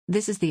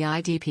This is the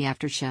IDP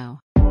After Show.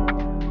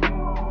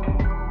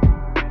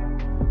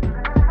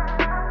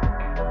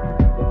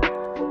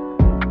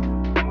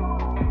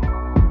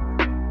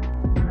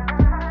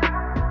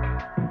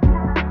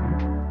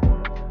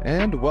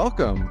 And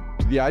welcome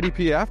to the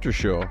IDP After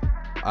Show.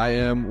 I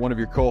am one of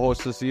your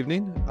co-hosts this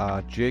evening,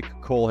 Jake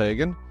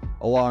Colhagen,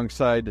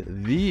 alongside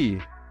the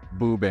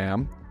Boo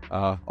Bam,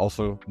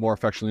 also more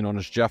affectionately known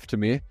as Jeff to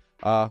me.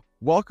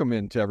 Welcome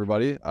in to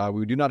everybody.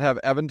 We do not have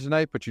Evan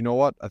tonight, but you know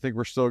what? I think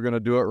we're still going to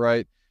do it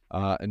right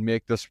and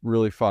make this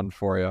really fun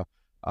for you.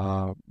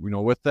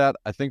 With that,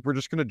 I think we're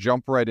just going to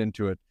jump right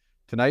into it.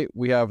 Tonight,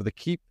 we have the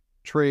Keep,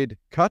 Trade,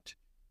 Cut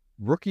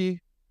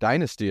Rookie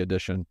Dynasty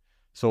Edition.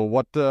 So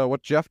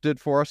what Jeff did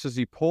for us is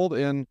he pulled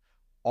in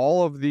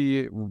all of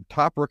the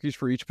top rookies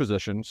for each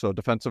position. So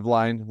defensive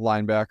line,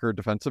 linebacker,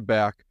 defensive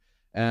back,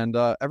 and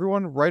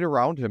everyone right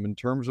around him in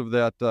terms of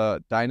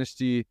that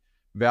dynasty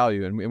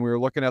value. And we were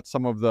looking at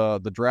some of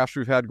the drafts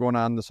we've had going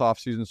on this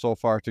offseason so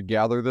far to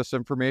gather this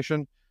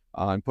information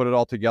and put it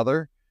all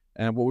together.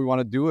 And what we want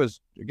to do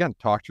is, again,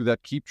 talk through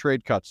that keep,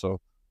 trade, cut.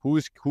 So who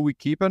we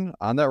keeping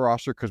on that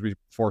roster because we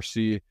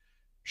foresee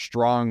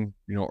strong,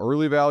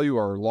 early value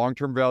or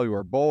long-term value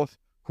or both.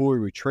 Who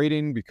are we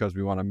trading because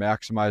we want to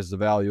maximize the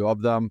value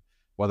of them,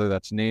 whether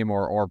that's name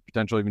or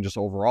potentially even just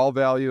overall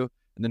value.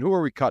 And then who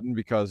are we cutting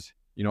because,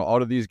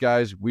 out of these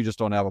guys, we just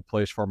don't have a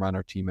place for them on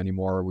our team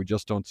anymore. We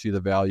just don't see the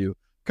value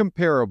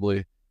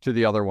comparably to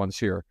the other ones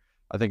here.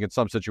 I think in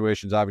some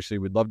situations, obviously,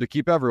 we'd love to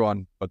keep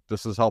everyone, but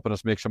this is helping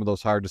us make some of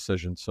those hard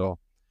decisions. So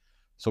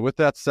with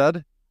that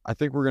said, I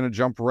think we're going to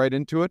jump right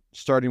into it,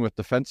 starting with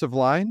defensive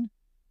line.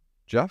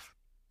 Jeff,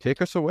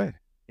 take us away.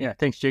 Yeah,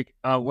 thanks, Jake.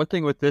 One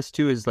thing with this,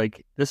 too, is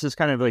this is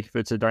kind of like if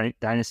it's a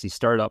dynasty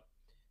startup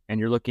and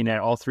you're looking at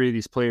all three of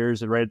these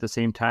players right at the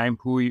same time,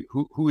 who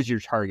is your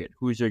target?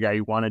 Who's your guy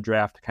you want to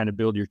draft to kind of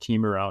build your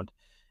team around?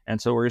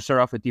 And so we're going to start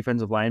off with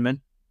defensive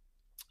linemen.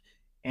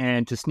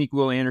 And to sneak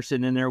Will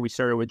Anderson in there, we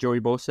started with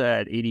Joey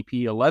Bosa at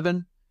ADP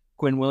 11,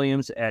 Quinn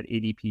Williams at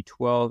ADP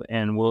 12,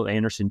 and Will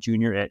Anderson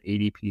Jr. at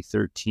ADP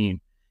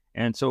 13.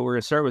 And so we're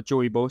going to start with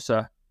Joey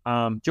Bosa.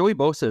 Joey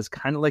Bosa is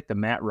kind of like the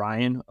Matt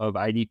Ryan of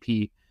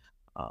IDP.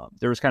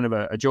 There was kind of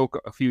a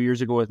joke a few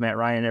years ago with Matt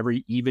Ryan.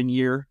 Every even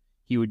year,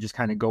 he would just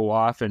kind of go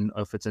off. And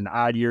if it's an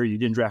odd year, you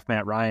didn't draft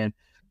Matt Ryan.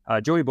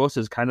 Joey Bosa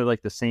is kind of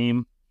like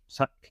in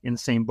the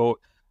same boat.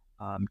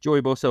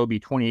 Joey Bosa will be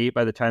 28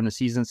 by the time the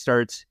season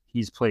starts.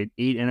 He's played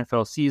 8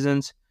 NFL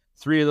seasons.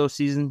 3 of those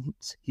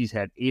seasons, he's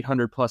had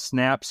 800-plus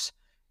snaps.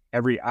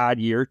 Every odd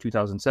year,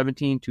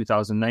 2017,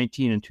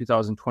 2019, and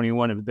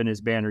 2021 have been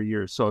his banner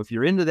years. So if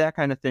you're into that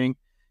kind of thing,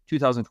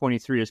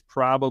 2023 is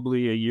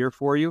probably a year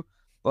for you.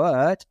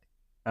 But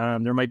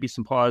there might be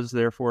some pause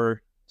there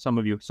for some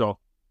of you. So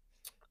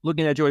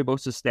looking at Joey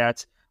Bosa's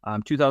stats,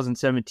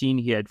 2017,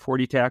 he had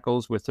 40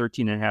 tackles with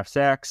 13.5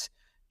 sacks.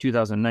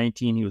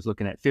 2019, he was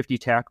looking at 50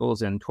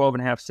 tackles and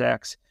 12.5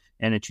 sacks.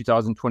 And in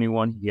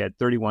 2021, he had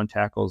 31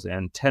 tackles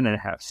and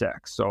 10.5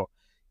 sacks. So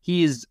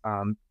he's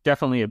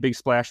definitely a big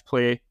splash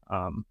play,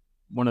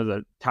 one of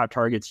the top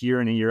targets year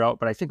in and year out.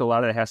 But I think a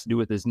lot of that has to do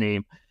with his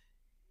name.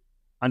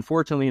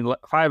 Unfortunately, in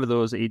 5 of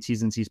those 8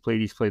 seasons he's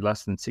played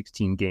less than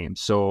 16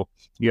 games. So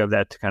you have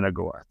that to kind of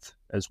go with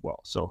as well.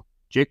 So,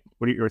 Jake,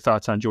 what are your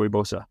thoughts on Joey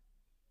Bosa?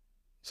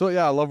 So,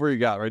 yeah, I love where you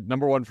got, right?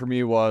 Number one for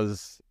me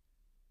was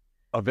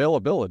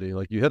availability,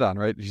 like you hit on,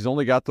 right? He's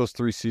only got those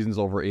 3 seasons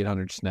over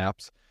 800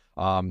 snaps.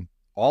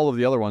 All of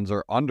the other ones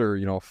are under,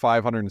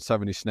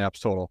 570 snaps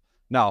total.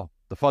 Now,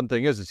 the fun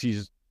thing is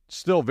he's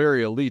still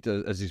very elite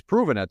as he's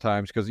proven at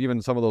times, because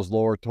even some of those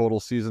lower total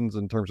seasons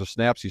in terms of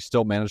snaps, he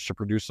still managed to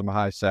produce some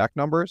high sack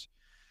numbers.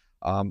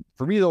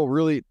 For me, though,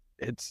 really,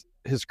 it's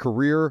his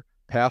career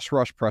pass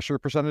rush pressure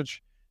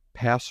percentage.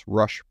 Wow,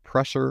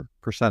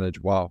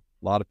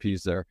 a lot of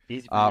P's there.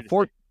 Right,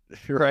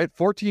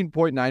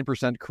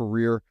 14.9%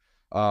 career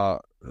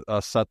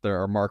set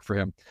there, or mark for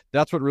him.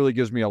 That's what really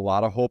gives me a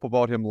lot of hope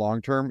about him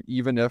long term,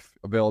 even if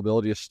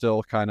availability is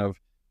still kind of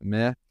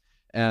meh.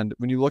 And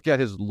when you look at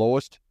his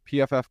lowest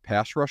PFF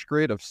pass rush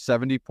grade of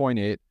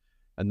 70.8,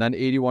 and then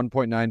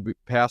 81.9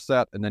 past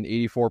that, and then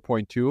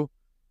 84.2,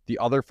 the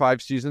other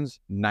 5 seasons,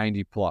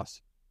 90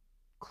 plus.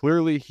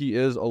 Clearly, he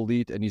is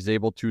elite, and he's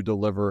able to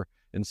deliver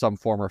in some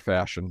form or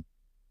fashion.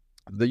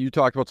 You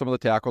talked about some of the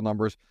tackle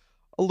numbers,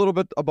 a little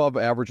bit above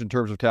average in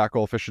terms of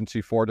tackle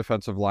efficiency for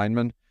defensive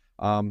linemen.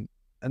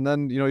 And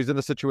then, he's in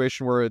a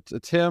situation where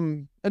it's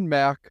him and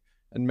Mac,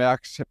 and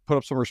Mac's put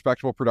up some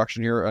respectable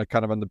production here,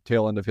 kind of on the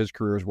tail end of his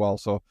career as well.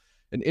 So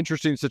an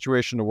interesting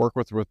situation to work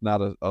with not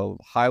a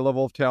high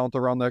level of talent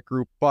around that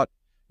group, but,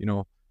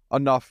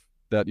 enough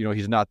that,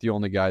 he's not the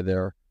only guy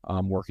there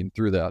working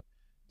through that.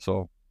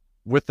 So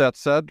with that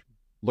said,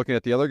 looking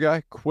at the other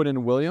guy,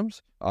 Quinn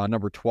Williams,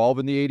 number 12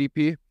 in the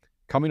ADP,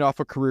 coming off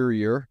a career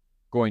year,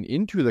 going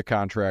into the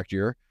contract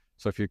year.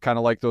 So if you kind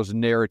of like those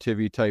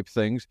narrative-y type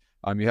things,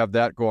 you have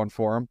that going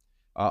for him.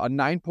 A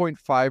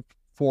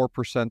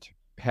 9.54%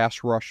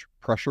 pass rush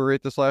pressure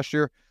rate this last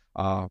year.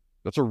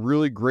 That's a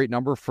really great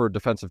number for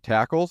defensive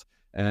tackles.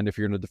 And if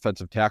you're in a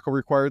defensive tackle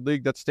required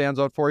league, that stands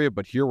out for you.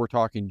 But here we're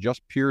talking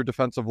just pure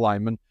defensive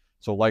linemen.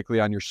 So likely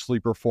on your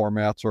sleeper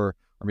formats or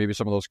maybe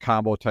some of those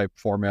combo type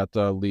format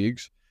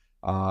leagues.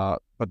 But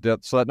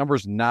that number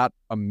is not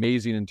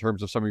amazing in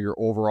terms of some of your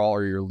overall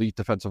or your elite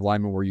defensive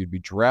linemen where you'd be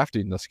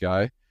drafting this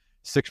guy.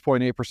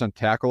 6.8%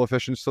 tackle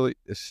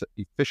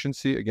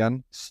efficiency,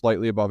 again,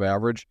 slightly above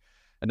average.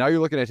 And now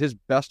you're looking at his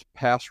best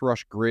pass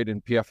rush grade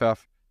in PFF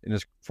in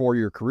his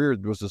 4-year career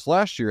was this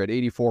last year at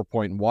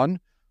 84.1,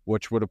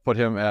 which would have put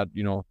him at,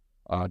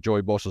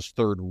 Joey Bosa's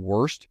third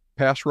worst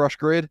pass rush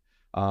grade.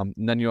 And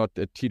then,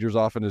 it teeters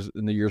off in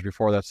the years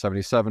before that,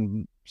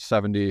 77,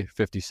 70,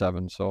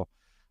 57. So,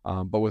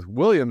 but with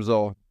Williams,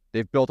 though,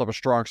 they've built up a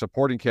strong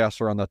supporting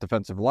cast around that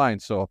defensive line.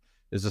 So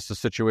is this a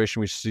situation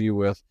we see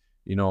with,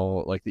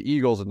 like the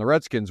Eagles and the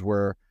Redskins,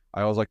 where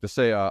I always like to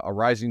say a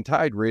rising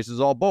tide raises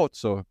all boats.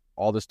 So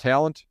all this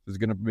talent is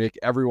going to make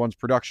everyone's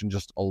production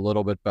just a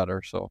little bit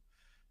better. So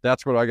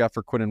that's what I got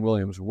for Quinnen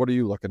Williams. What are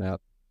you looking at?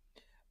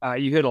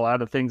 You hit a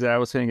lot of things that I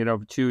was thinking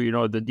of too.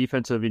 The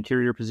defensive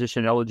interior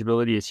position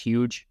eligibility is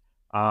huge.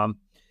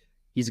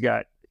 He's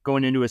got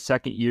going into his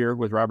second year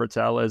with Robert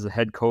Saleh as the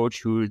head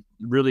coach, who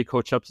really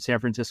coached up the San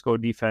Francisco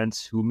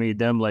defense, who made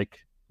them like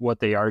what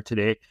they are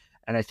today.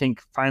 And I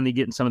think finally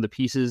getting some of the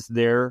pieces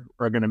there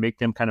are going to make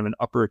them kind of an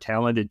upper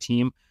talented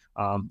team.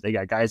 They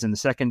got guys in the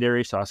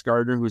secondary, Sauce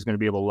Gardner, who's going to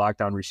be able to lock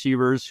down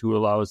receivers, who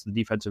allows the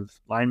defensive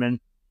linemen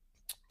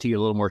to get a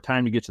little more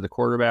time to get to the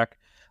quarterback.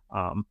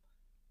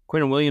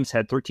 Quinnen Williams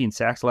had 13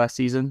 sacks last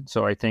season,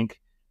 so I think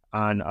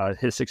on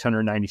his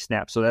 690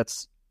 snaps. So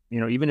that's,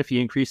 even if he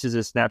increases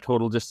his snap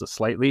total just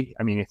slightly,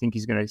 I think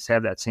he's going to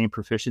have that same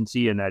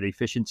proficiency and that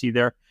efficiency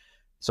there.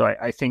 So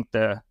I think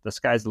the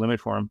sky's the limit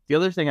for him. The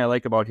other thing I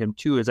like about him,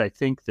 too, is I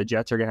think the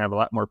Jets are going to have a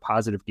lot more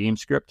positive game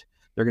script.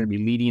 They're going to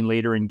be leading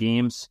later in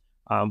games.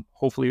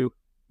 Hopefully,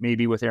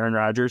 maybe with Aaron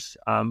Rodgers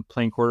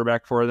playing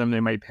quarterback for them, they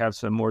might have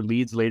some more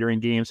leads later in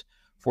games,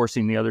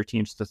 forcing the other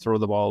teams to throw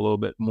the ball a little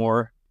bit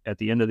more at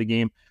the end of the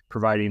game,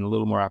 providing a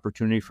little more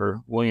opportunity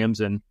for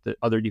Williams and the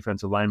other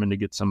defensive linemen to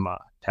get some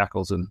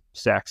tackles and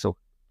sacks. So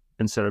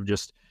instead of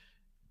just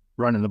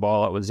running the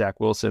ball out with Zach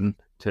Wilson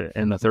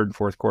in the third and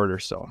fourth quarter.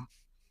 So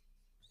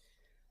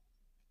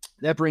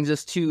that brings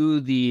us to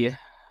the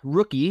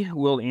rookie,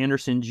 Will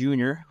Anderson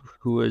Jr.,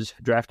 who was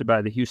drafted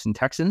by the Houston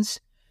Texans.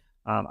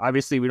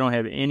 Obviously, we don't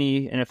have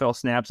any NFL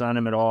snaps on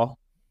him at all,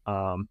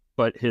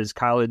 but his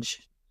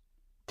college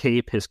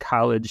tape, his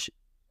college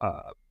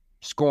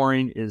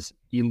scoring is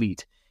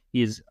elite.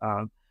 He is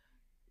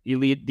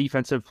elite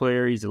defensive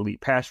player. He's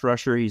elite pass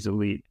rusher. He's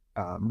elite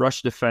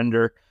rush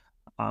defender.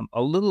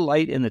 A little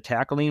light in the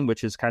tackling,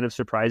 which is kind of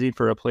surprising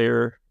for a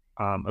player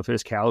of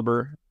his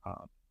caliber.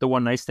 The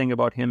one nice thing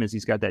about him is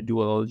he's got that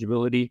dual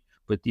eligibility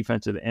with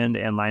defensive end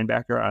and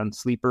linebacker on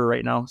sleeper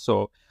right now.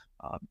 So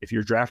if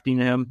you're drafting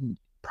him,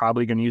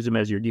 probably going to use him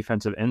as your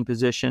defensive end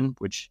position,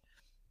 which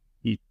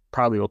he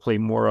probably will play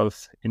more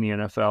of in the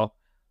NFL.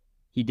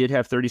 He did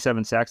have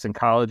 37 sacks in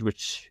college,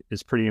 which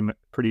is pretty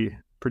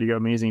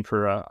amazing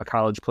for a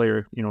college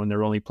player, when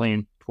they're only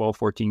playing 12,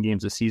 14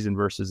 games a season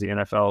versus the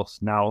NFL's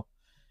now,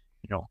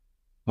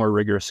 more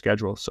rigorous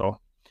schedule. So,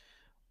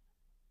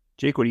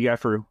 Jake, what do you got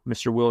for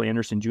Mr. Will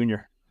Anderson Jr.?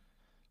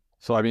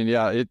 So,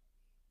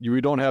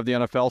 we don't have the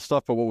NFL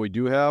stuff, but what we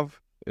do have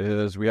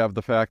is we have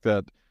the fact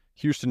that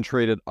Houston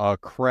traded a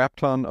crap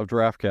ton of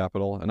draft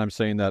capital, and I'm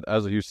saying that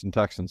as a Houston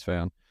Texans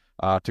fan,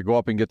 to go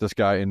up and get this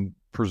guy and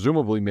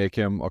presumably make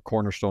him a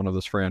cornerstone of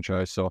this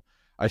franchise. So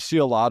I see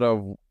a lot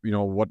of,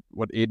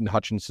 what Aiden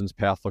Hutchinson's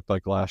path looked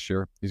like last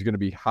year. He's going to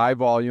be high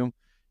volume.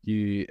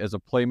 He is a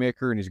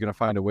playmaker, and he's going to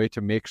find a way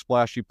to make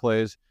splashy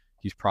plays.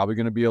 He's probably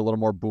going to be a little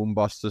more boom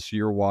bust this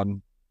year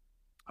one.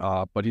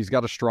 But he's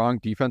got a strong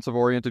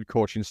defensive-oriented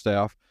coaching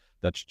staff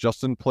that's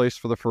just in place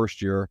for the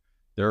first year.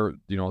 They're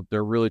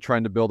really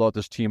trying to build out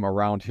this team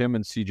around him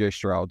and CJ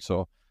Stroud.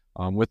 So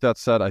with that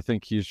said, I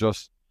think he's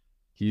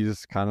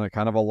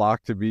kind of a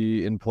lock to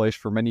be in place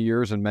for many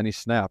years and many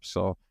snaps.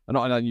 So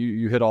and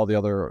you hit all the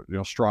other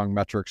strong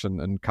metrics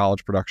and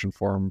college production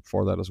for him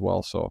for that as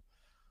well. So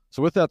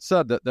with that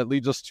said, that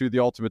leads us to the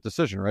ultimate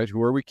decision, right?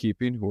 Who are we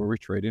keeping? Who are we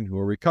trading? Who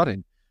are we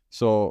cutting?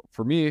 So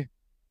for me,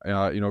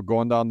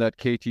 going down that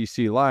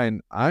KTC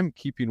line, I'm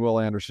keeping Will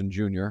Anderson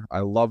Jr. I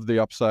love the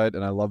upside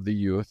and I love the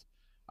youth.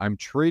 I'm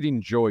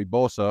trading Joey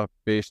Bosa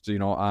based,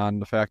 on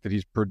the fact that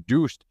he's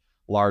produced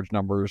large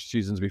numbers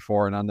seasons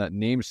before and on that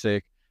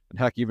namesake, and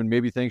heck, even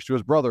maybe thanks to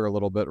his brother a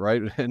little bit,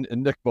 right? And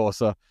Nick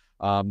Bosa,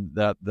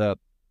 that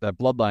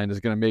bloodline is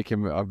going to make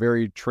him a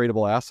very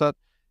tradable asset.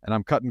 And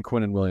I'm cutting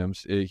Quinnen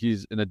Williams.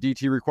 He's in a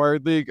DT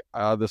required league.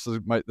 This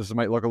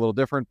might look a little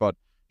different, but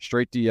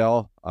straight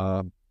DL.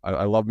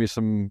 I love me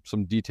some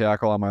D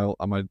tackle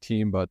on my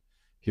team, but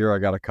here I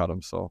got to cut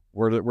him. So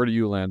where do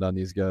you land on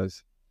these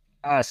guys?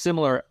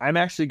 Similar. I'm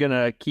actually going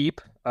to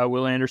keep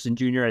Will Anderson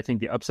Jr. I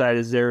think the upside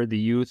is there, the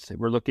youth.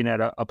 We're looking at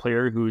a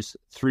player who's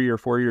 3 or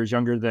 4 years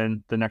younger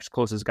than the next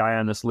closest guy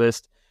on this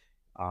list.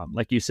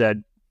 Like you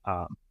said,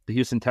 the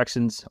Houston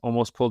Texans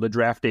almost pulled a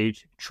draft day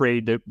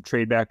trade to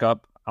trade back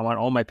up. I want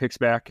all my picks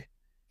back.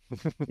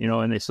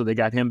 and so they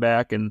got him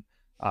back. And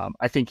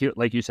I think,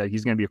 like you said,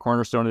 he's going to be a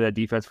cornerstone of that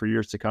defense for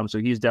years to come. So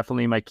he's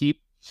definitely my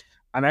keep.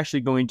 I'm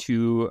actually going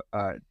to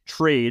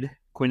trade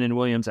Quinnen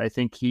Williams. I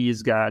think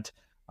he's got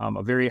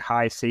a very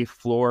high safe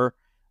floor.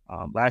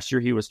 Last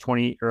year he was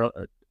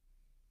 11th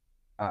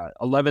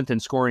in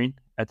scoring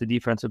at the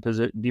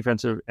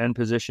defensive end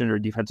position or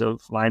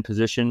defensive line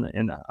position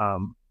in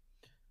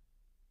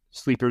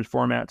sleepers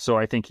format. So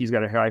I think he's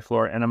got a high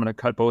floor, and I'm going to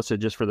cut Bosa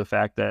just for the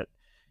fact that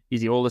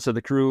he's the oldest of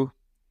the crew.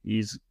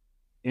 He's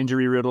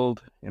injury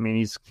riddled. I mean,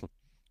 it's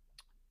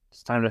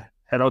time to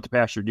head out to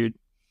pasture, dude.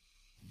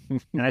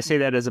 And I say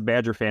that as a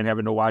Badger fan,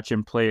 having to watch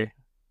him play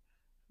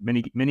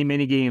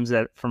many games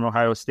from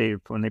Ohio State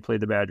when they played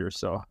the Badgers.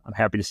 So I'm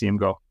happy to see him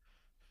go.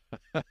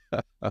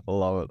 I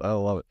love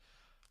it.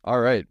 All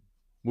right.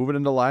 Moving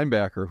into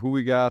linebacker, who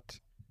we got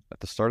at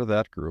the start of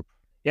that group?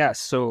 Yeah,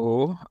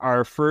 so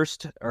our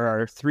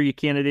three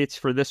candidates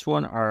for this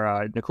one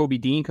are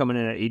Nakobe Dean coming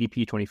in at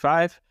ADP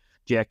 25,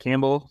 Jack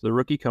Campbell, the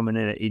rookie, coming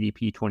in at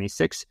ADP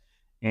 26,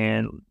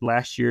 and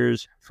last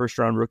year's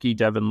first-round rookie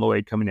Devin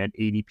Lloyd coming in at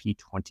ADP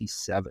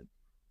 27.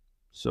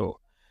 So,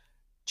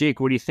 Jake,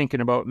 what are you thinking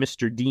about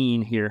Mr.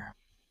 Dean here?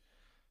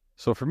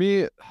 So for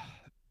me,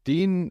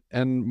 Dean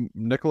and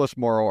Nicholas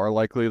Morrow are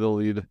likely the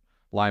lead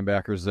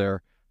linebackers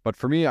there. But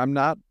for me, I'm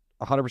not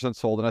 100%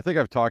 sold, and I think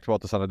I've talked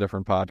about this on a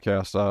different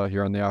podcast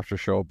here on the after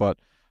show. But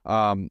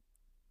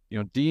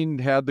Dean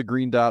had the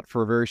green dot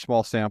for a very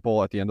small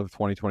sample at the end of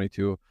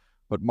 2022,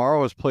 but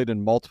Morrow has played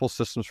in multiple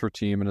systems for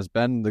team and has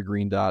been the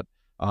green dot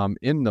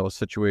in those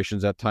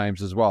situations at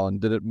times as well,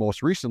 and did it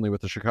most recently with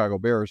the Chicago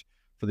Bears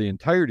for the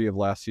entirety of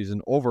last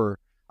season over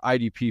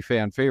IDP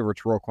fan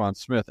favorites Roquan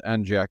Smith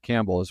and Jack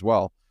Campbell as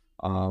well.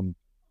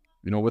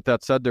 With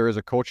that said, there is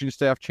a coaching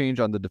staff change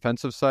on the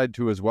defensive side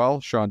too as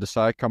well. Sean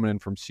Desai coming in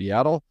from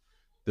Seattle.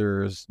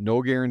 There's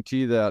no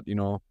guarantee that,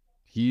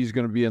 he's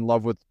going to be in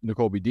love with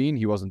Nakobe Dean.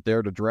 He wasn't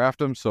there to draft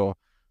him. So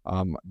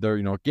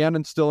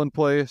Gannon's still in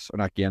place. Or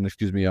not Gannon,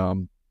 excuse me.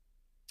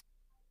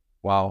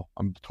 Wow,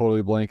 I'm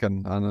totally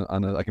blanking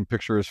on I can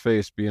picture his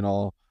face being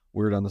all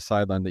weird on the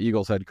sideline. The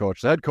Eagles head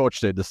coach. The head coach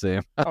stayed the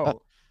same.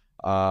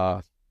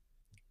 Oh.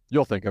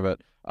 You'll think of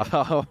it.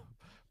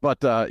 But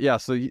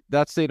so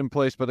that stayed in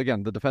place. But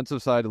again, the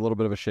defensive side, a little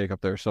bit of a shakeup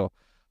there. So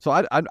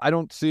I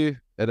don't see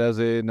it as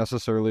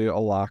necessarily a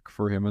lock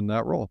for him in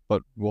that role.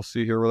 But we'll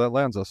see here where that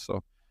lands us.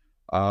 So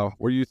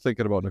what are you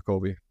thinking about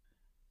Nakobe?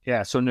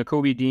 Yeah, so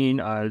Nakobe Dean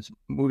is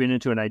moving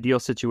into an ideal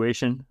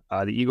situation.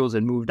 The Eagles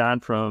had moved on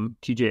from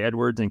TJ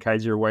Edwards and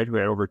Kaiser White, who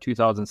had over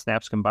 2,000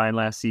 snaps combined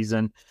last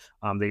season.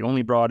 They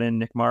only brought in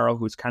Nick Morrow,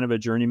 who's kind of a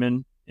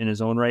journeyman in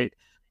his own right.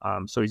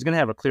 So he's going to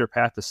have a clear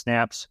path to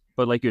snaps.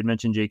 But like you had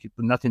mentioned, Jake,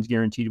 nothing's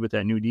guaranteed with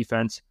that new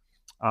defense.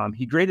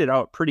 He graded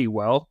out pretty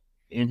well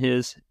in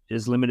his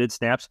limited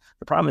snaps.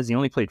 The problem is he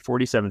only played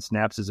 47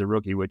 snaps as a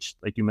rookie, which,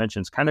 like you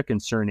mentioned, is kind of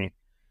concerning.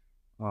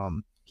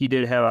 He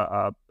did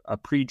have a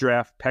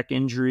pre-draft pec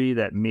injury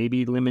that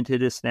maybe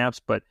limited his snaps,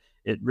 but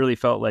it really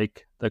felt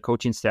like the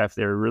coaching staff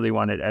there really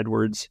wanted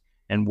Edwards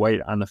and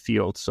White on the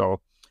field. So,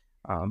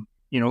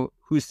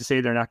 who's to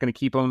say they're not going to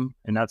keep him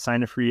and not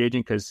sign a free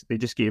agent, because they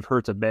just gave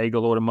Hurts a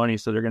load of money.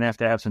 So they're going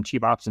to have some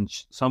cheap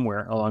options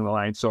somewhere along the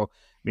line. So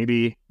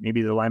maybe the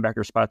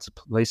linebacker spot's a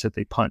place that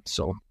they punt.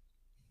 So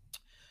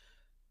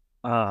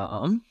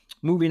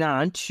moving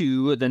on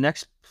to the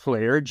next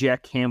player,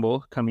 Jack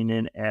Campbell, coming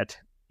in at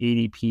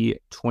ADP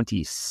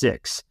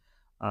 26.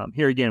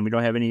 Here again, we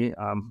don't have any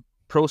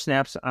pro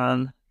snaps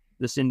on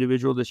this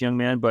individual, this young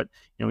man, but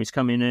he's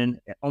coming in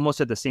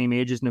almost at the same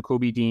age as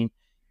Nakobe Dean,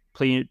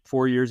 played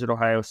 4 years at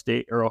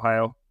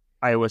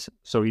Iowa.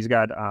 So he's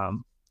got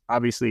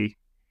obviously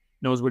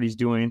knows what he's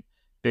doing.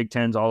 Big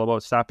Ten's all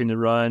about stopping the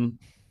run,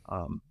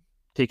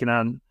 taking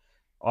on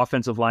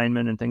offensive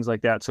linemen and things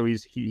like that. So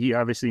he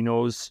obviously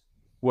knows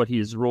what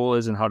his role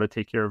is and how to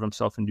take care of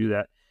himself and do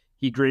that.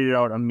 He graded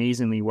out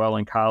amazingly well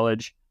in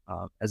college.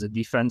 As a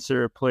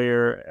defensive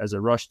player, as a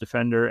rush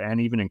defender,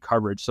 and even in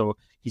coverage. So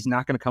he's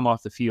not going to come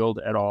off the field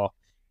at all.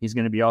 He's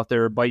going to be out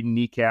there biting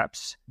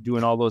kneecaps,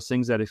 doing all those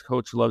things that his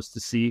coach loves to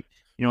see.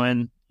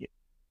 And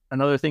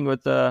another thing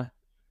with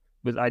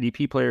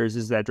IDP players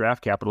is that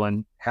draft capital,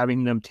 and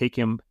having them take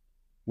him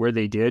where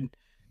they did,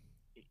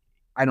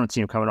 I don't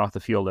see him coming off the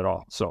field at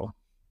all. So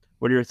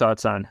what are your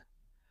thoughts on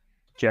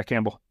Jack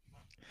Campbell?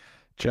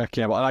 Jack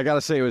Campbell. And I got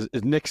to say, it was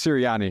Nick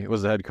Sirianni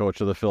was the head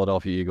coach of the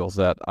Philadelphia Eagles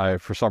that I,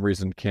 for some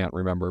reason, can't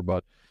remember.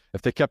 But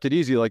if they kept it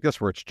easy like this,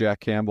 where it's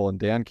Jack Campbell and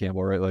Dan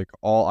Campbell, right? Like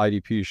all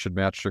IDPs should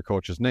match their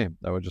coach's name.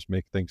 That would just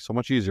make things so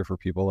much easier for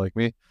people like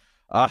me.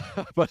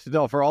 But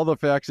no, for all the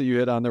facts that you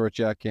hit on there with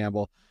Jack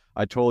Campbell,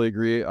 I totally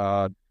agree.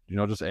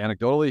 Just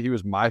anecdotally, he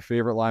was my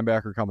favorite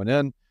linebacker coming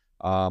in.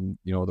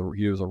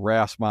 He was a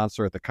RAS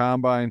monster at the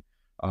combine.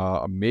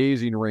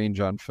 Amazing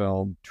range on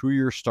film.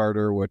 2-year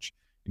starter, which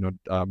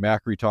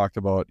Macri talked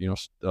about,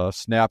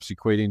 snaps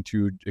equating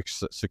to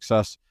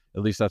success.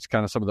 At least that's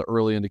kind of some of the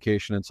early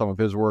indication in some of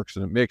his works.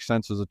 And it makes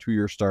sense as a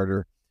 2-year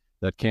starter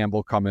that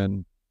Campbell come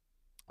in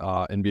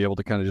and be able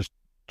to kind of just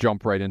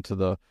jump right into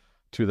that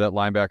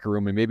linebacker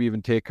room and maybe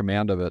even take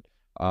command of it.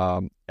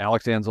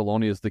 Alex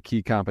Anzalone is the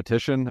key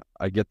competition.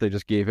 I get they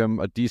just gave him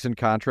a decent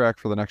contract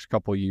for the next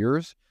couple of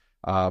years,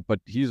 but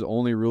he's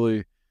only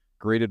really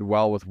graded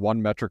well with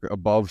one metric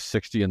above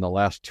 60 in the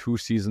last 2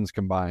 seasons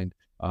combined,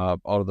 out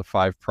of the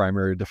 5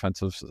 primary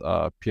defensive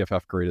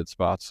PFF graded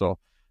spots. So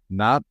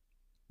not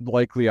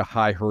likely a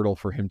high hurdle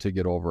for him to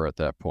get over at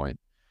that point.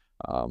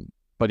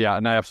 But yeah,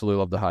 and I absolutely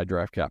love the high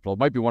draft capital. It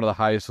might be one of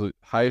the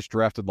highest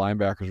drafted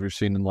linebackers we've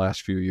seen in the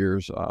last few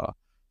years.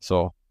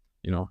 So,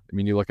 I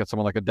mean, you look at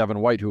someone like a Devin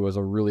White, who was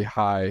a really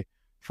high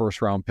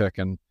first round pick,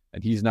 and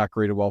he's not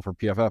graded well for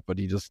PFF, but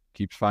he just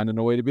keeps finding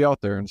a way to be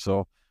out there. And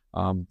so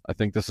I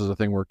think this is a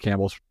thing where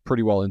Campbell's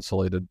pretty well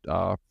insulated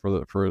for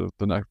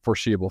the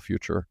foreseeable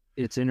future.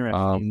 It's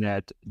interesting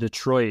that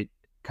Detroit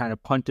kind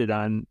of punted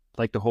on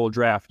like the whole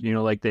draft,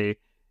 like they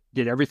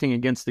did everything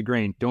against the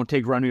grain. Don't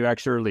take running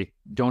backs early.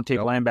 Don't take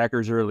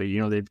linebackers early.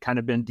 They've kind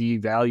of been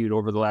devalued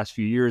over the last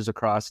few years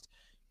across,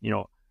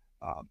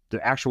 the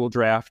actual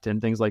draft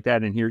and things like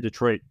that. And here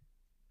Detroit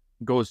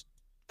goes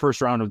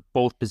first round of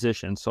both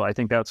positions. So I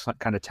think that's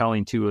kind of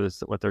telling too,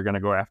 is what they're going to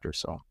go after.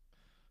 So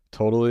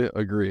totally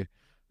agree.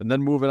 And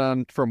then moving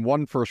on from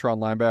one first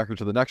round linebacker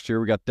to the next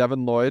year, we got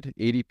Devin Lloyd,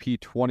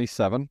 ADP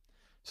 27.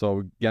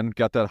 So again,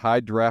 got that high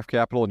draft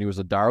capital, and he was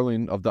a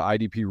darling of the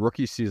IDP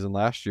rookie season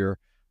last year,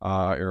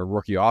 or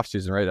rookie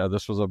offseason, right?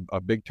 This was a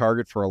big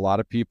target for a lot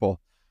of people.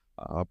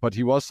 But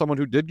he was someone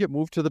who did get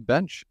moved to the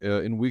bench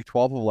in week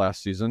 12 of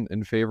last season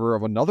in favor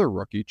of another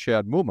rookie,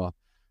 Chad Muma.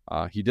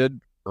 He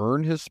did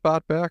earn his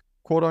spot back,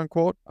 quote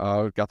unquote,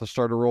 got the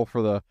starter role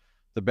for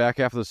the back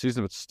half of the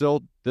season, but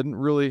still didn't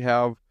really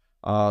have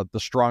the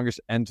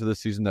strongest end to the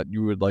season that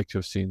you would like to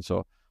have seen.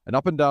 So an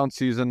up and down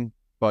season,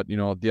 but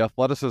the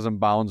athleticism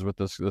bounds with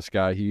this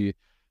guy.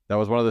 That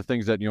was one of the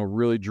things that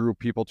really drew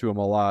people to him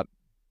a lot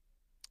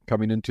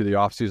coming into the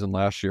offseason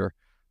last year.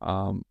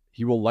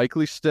 He will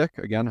likely stick.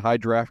 Again, high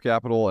draft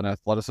capital and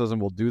athleticism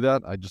will do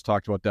that. I just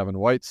talked about Devin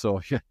White,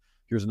 so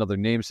here's another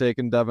namesake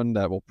in Devin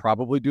that will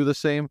probably do the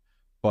same.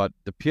 But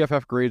the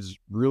PFF grades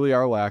really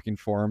are lacking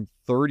for him.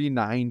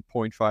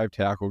 39.5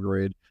 tackle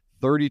grade,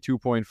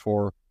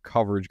 32.4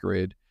 coverage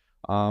grade,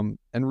 and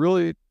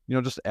really,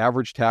 just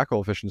average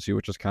tackle efficiency,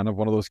 which is kind of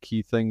one of those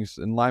key things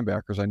in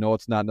linebackers. I know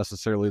it's not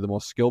necessarily the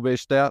most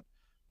skill-based stat,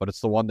 but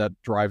it's the one that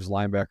drives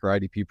linebacker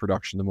IDP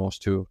production the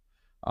most too.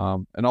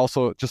 And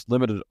also just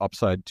limited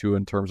upside too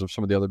in terms of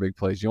some of the other big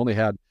plays. You only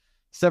had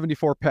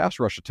 74 pass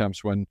rush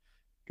attempts when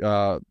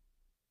the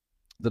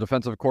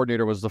defensive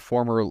coordinator was the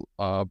former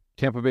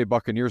Tampa Bay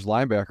Buccaneers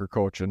linebacker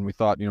coach, and we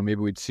thought maybe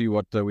we'd see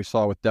what we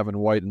saw with Devin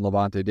White and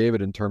Levante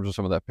David in terms of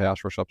some of that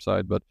pass rush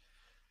upside, but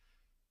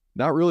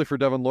not really for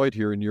Devin Lloyd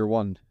here in year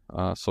one.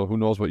 So who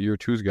knows what year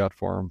two's got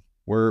for him.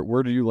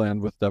 Where do you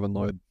land with Devin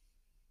Lloyd?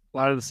 A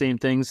lot of the same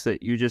things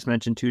that you just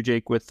mentioned too,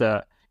 Jake, with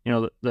the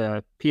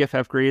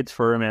PFF grades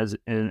for him as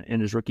in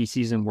his rookie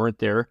season weren't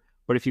there.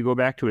 But if you go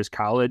back to his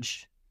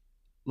college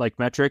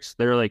metrics,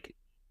 they're like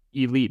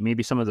elite,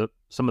 maybe some of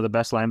the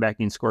best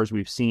linebacking scores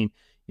we've seen.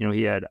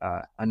 He had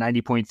a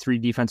 90.3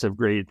 defensive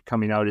grade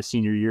coming out his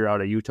senior year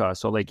out of Utah.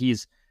 So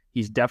he's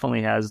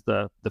definitely has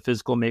the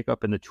physical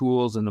makeup and the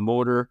tools and the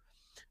motor.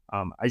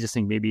 I just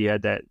think maybe he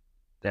had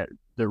the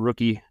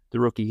rookie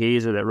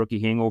haze or that rookie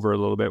hangover a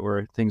little bit,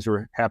 where things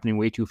were happening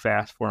way too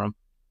fast for him.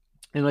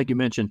 And like you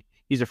mentioned,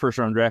 he's a first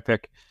round draft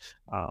pick.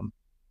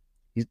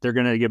 They're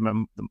going to give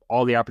him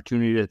all the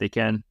opportunity that they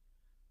can.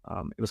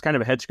 It was kind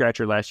of a head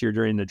scratcher last year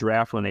during the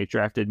draft when they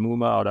drafted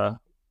Muma out of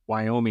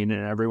Wyoming,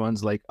 and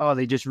everyone's like, oh,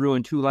 they just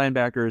ruined 2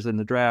 linebackers in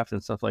the draft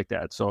and stuff like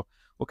that. So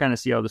we'll kind of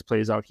see how this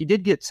plays out. He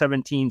did get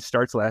 17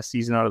 starts last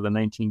season out of the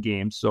 19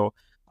 games. So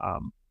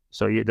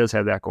he does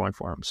have that going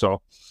for him.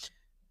 So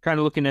kind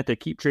of looking at the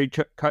keep trade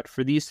cut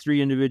for these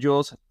 3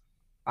 individuals,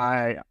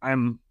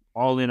 I'm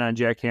all in on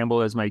Jack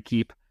Campbell as my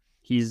keep.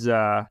 He's,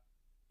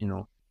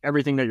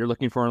 everything that you're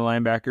looking for in a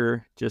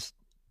linebacker, just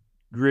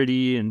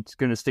gritty and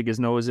going to stick his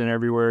nose in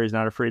everywhere. He's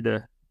not afraid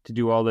to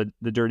do all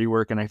the dirty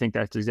work. And I think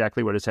that's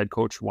exactly what his head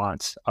coach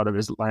wants out of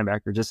his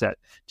linebacker. Just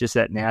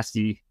that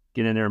nasty,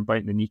 get in there and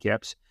bite in the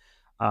kneecaps.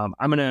 I'm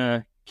going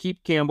to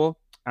keep Campbell.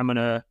 I'm going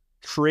to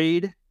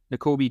trade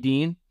Nakobe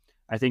Dean.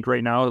 I think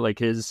right now,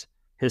 his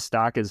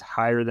stock is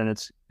higher than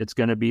it's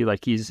going to be.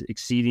 He's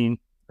exceeding,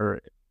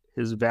 or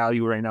his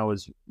value right now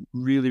is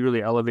really,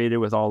 really elevated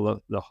with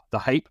all the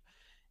hype.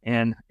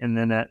 And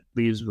then that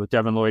leaves with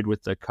Devin Lloyd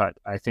with the cut.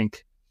 I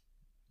think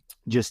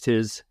just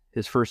his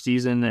first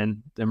season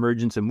and the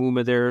emergence of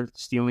Muma there,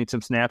 stealing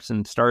some snaps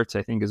and starts,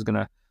 I think is going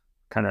to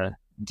kind of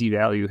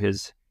devalue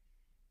his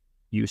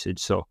usage.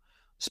 So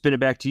spin it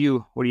back to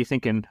you. What are you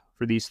thinking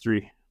for these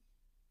 3?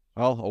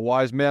 Well, a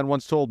wise man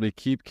once told me,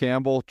 keep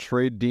Campbell,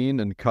 trade Dean,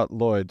 and cut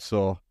Lloyd.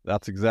 So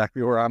that's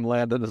exactly where I'm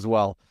landing as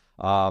well.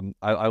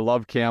 I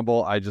love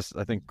Campbell. I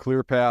think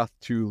clear path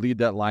to lead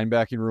that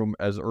linebacking room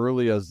as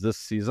early as this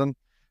season.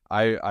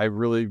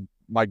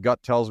 My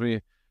gut tells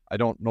me, I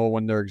don't know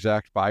when their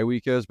exact bye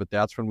week is, but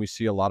that's when we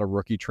see a lot of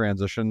rookie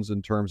transitions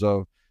in terms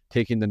of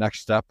taking the next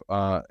step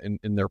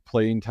in their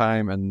playing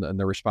time and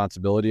their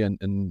responsibility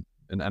in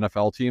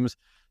NFL teams.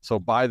 So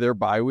by their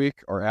bye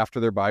week or after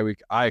their bye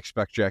week, I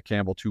expect Jack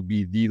Campbell to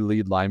be the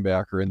lead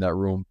linebacker in that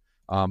room.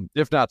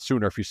 If not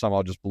sooner, if he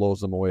somehow just blows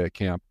them away at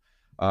camp.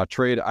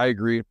 Trade, I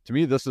agree. To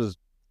me, this is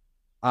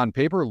on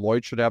paper,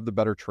 Lloyd should have the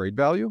better trade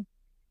value,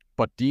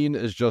 but Dean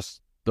is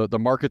just the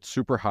market's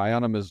super high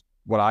on him is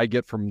what I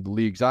get from the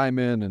leagues I'm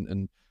in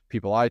and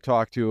people I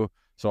talk to.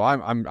 So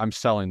I'm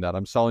selling that.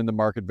 I'm selling the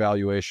market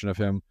valuation of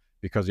him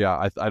because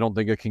I don't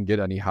think it can get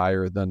any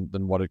higher than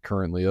what it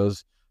currently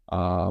is.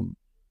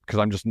 Because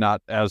I'm just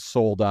not as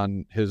sold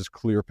on his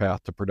clear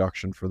path to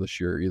production for this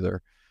year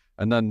either.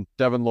 And then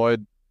Devin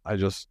Lloyd,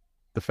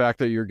 the fact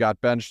that you got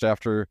benched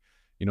after,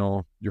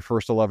 your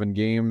first 11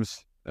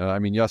 games. I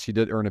mean, yes, he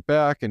did earn it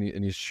back, and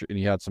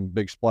he had some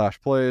big splash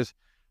plays.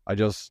 I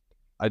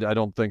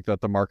don't think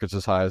that the market's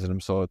as high as him.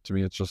 So to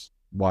me, it's just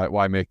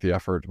why make the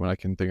effort when I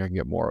can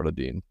get more out of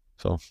Dean.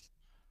 So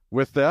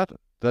with that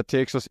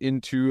takes us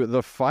into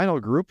the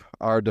final group,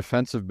 our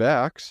defensive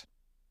backs.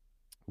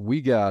 We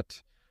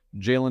got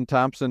Jalen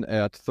Thompson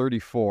at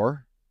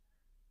 34,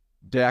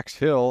 Dax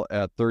Hill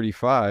at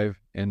 35,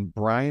 and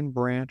Brian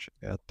Branch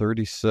at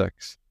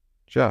 36.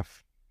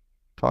 Jeff,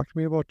 talk to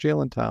me about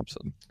Jalen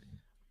Thompson.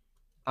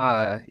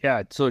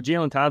 So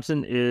Jalen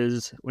Thompson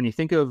is, when you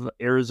think of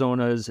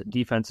Arizona's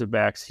defensive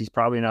backs, he's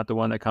probably not the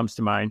one that comes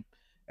to mind.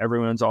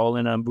 Everyone's all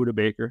in on Budda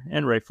Baker,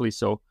 and rightfully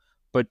so.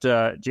 But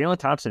Jalen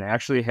Thompson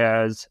actually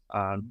has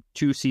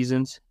 2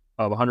 seasons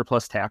of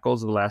 100-plus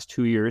tackles in the last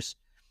 2 years.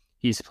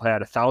 He's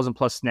had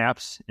 1,000-plus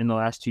snaps in the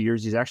last 2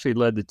 years. He's actually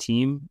led the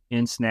team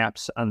in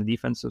snaps on the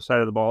defensive side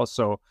of the ball.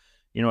 So,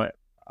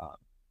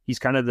 he's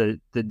kind of the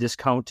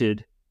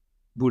discounted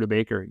Budda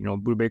Baker.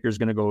 Budda Baker is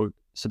going to go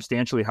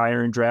substantially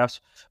higher in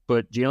drafts,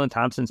 but Jalen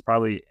Thompson's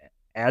probably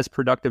as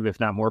productive, if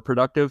not more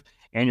productive,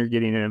 and you're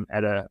getting him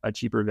at a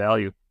cheaper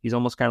value. He's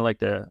almost kind of like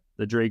the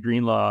Dre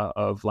Greenlaw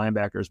of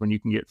linebackers. When you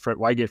can get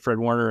why get Fred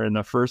Warner in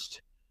the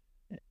first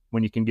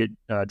when you can get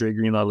Dre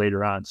Greenlaw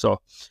later on?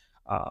 So,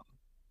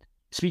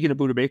 speaking of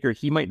Budda Baker,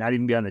 he might not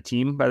even be on the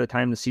team by the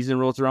time the season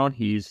rolls around.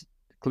 He's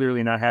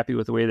clearly not happy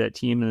with the way that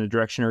team and the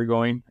direction are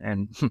going,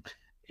 and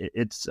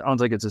it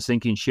sounds like it's a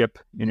sinking ship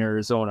in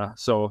Arizona.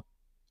 So,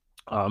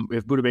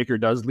 if Budda Baker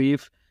does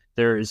leave,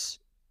 there's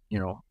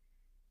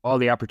all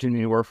the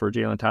opportunity work for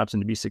Jalen Thompson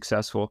to be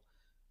successful.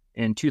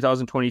 In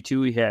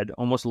 2022, he had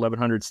almost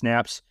 1,100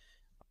 snaps.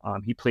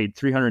 He played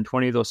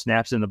 320 of those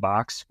snaps in the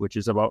box, which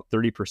is about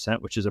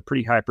 30%, which is a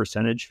pretty high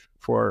percentage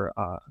for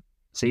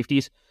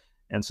safeties.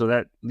 And so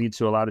that leads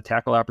to a lot of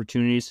tackle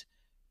opportunities.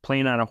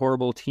 Playing on a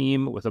horrible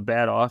team with a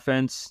bad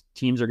offense,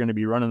 teams are going to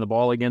be running the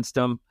ball against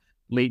him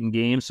late in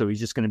games. So he's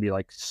just going to be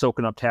like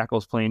soaking up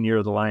tackles playing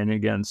near the line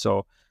again.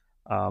 So,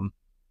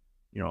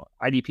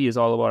 IDP is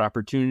all about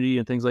opportunity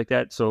and things like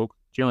that. So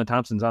Jalen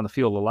Thompson's on the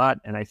field a lot,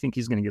 and I think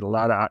he's going to get a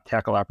lot of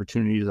tackle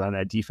opportunities on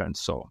that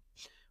defense. So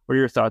what are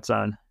your thoughts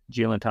on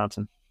Jalen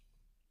Thompson?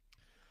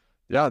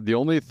 Yeah, the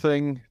only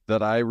thing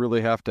that I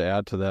really have to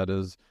add to that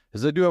is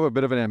they do have a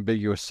bit of an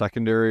ambiguous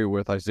secondary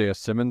with Isaiah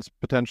Simmons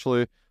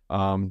potentially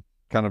kind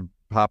of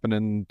hopping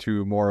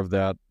into more of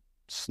that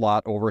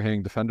slot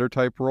overhang defender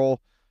type role.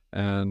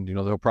 And,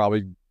 they'll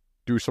probably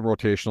do some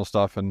rotational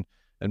stuff and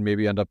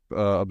maybe end up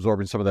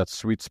absorbing some of that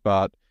sweet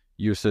spot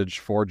usage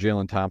for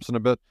Jalen Thompson a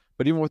bit.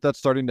 But even with that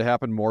starting to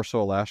happen more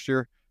so last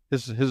year,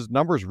 his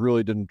numbers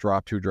really didn't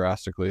drop too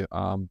drastically.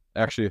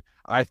 Actually,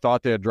 I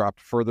thought they had dropped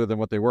further than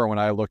what they were. When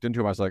I looked into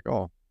them, I was like,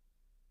 oh,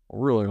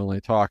 we're really only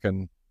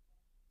talking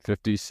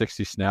 50,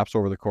 60 snaps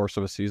over the course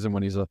of a season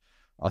when he's a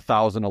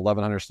 1,000,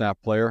 1,100 snap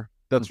player.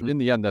 That's in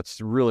the end,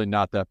 that's really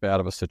not that bad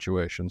of a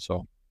situation.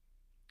 So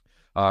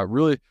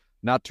really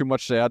not too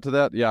much to add to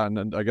that. Yeah,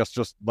 and I guess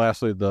just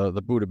lastly, the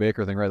Budda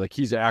Baker thing, right? Like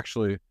he's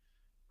actually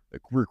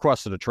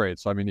requested a trade.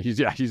 So, I mean, he's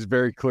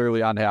very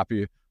clearly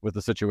unhappy with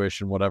the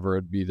situation, whatever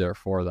it be there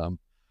for them.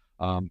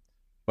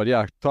 But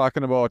yeah,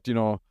 talking about,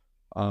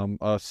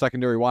 a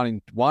secondary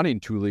wanting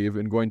to leave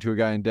and going to a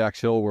guy in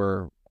Dax Hill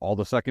where all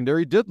the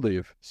secondary did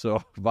leave.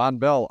 So Von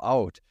Bell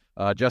out,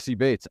 Jesse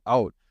Bates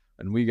out,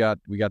 and we got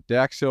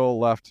Dax Hill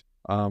left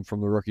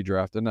from the rookie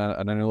draft. And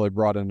I know they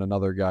brought in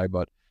another guy,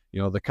 but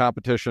the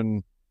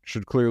competition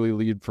should clearly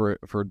lead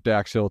for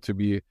Dax Hill to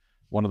be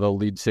one of the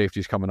lead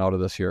safeties coming out of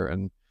this year.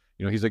 And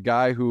he's a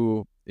guy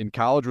who in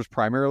college was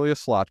primarily a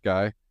slot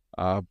guy,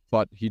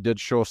 but he did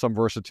show some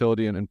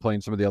versatility in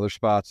playing some of the other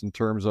spots in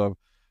terms of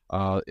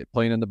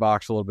playing in the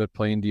box a little bit,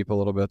 playing deep a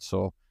little bit.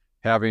 So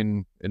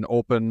having an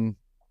open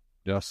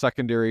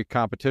secondary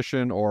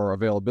competition or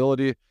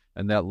availability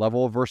and that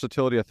level of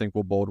versatility, I think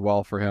will bode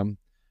well for him.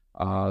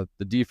 The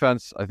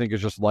defense, I think,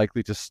 is just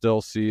likely to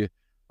still see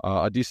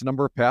a decent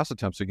number of pass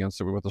attempts against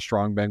it with a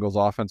strong Bengals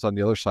offense on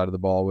the other side of the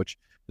ball, which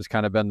has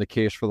kind of been the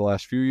case for the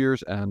last few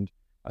years. And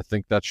I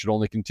think that should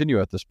only continue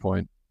at this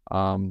point.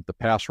 The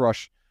pass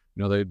rush,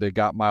 they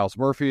got Miles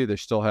Murphy. They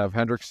still have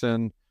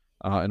Hendrickson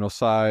and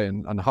Osai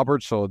and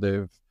Hubbard. So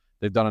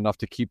they've done enough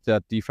to keep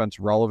that defense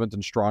relevant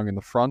and strong in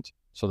the front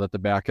so that the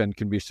back end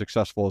can be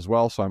successful as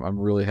well. So I'm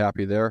really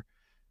happy there.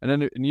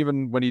 And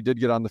even when he did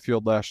get on the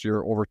field last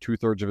year, over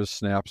 2/3 of his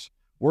snaps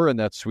we're in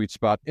that sweet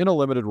spot in a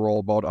limited role,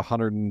 about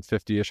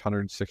 150-ish,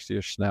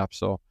 160-ish snaps.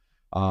 So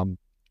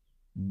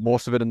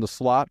most of it in the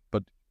slot,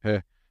 but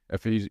hey,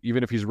 if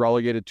he's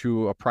relegated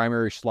to a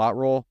primary slot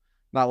role,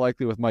 not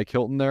likely with Mike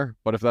Hilton there,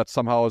 but if that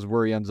somehow is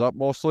where he ends up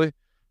mostly,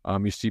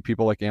 you see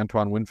people like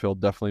Antoine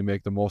Winfield definitely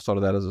make the most out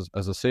of that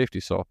as a safety.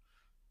 So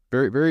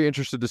very, very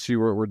interested to see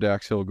where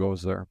Dax Hill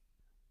goes there.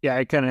 Yeah,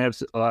 I kind of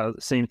have a lot of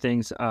the same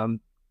things.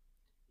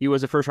 He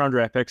was a first-round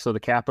draft pick, so the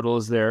capital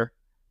is there.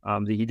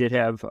 He did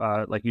have,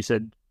 like you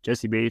said,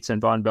 Jesse Bates and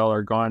Von Bell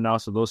are gone now,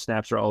 so those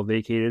snaps are all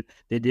vacated.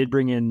 They did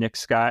bring in Nick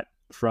Scott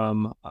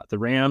from the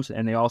Rams,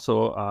 and they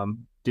also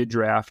did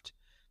draft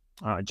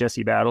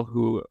Jesse Battle,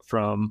 who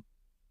from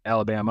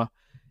Alabama.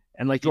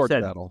 And like Jordan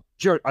you said, Battle.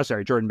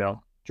 Jordan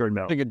Bell.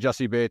 I'm thinking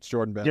Jesse Bates,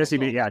 Jordan Battle. Jesse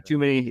Bates, yeah, too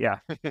many, yeah.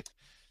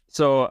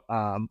 So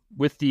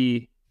with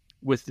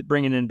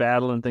bringing in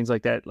Battle and things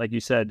like that, like you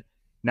said,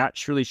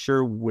 not really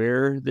sure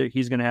where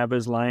he's going to have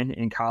his line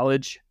in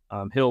college.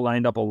 Hill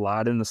lined up a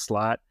lot in the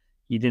slot.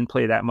 He didn't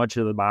play that much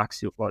of the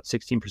box. About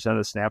 16% of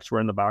the snaps were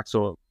in the box,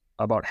 so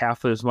about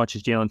half as much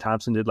as Jalen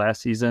Thompson did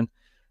last season.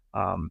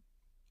 And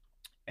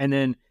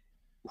then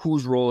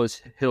whose role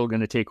is Hill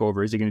going to take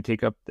over? Is he going to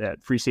take up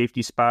that free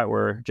safety spot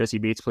where Jesse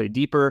Bates played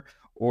deeper,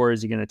 or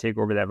is he going to take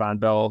over that Von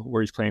Bell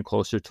where he's playing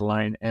closer to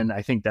line? And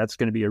I think that's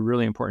going to be a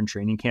really important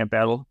training camp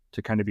battle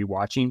to kind of be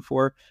watching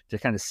for, to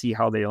kind of see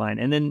how they align.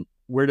 And then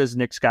where does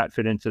Nick Scott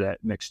fit into that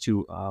mix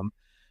too?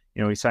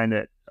 He signed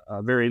at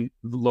a very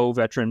low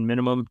veteran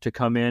minimum to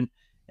come in.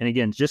 And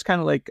again, just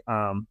kind of like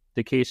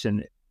the case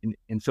in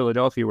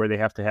Philadelphia where they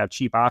have to have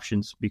cheap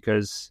options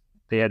because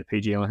they had to pay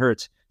Jalen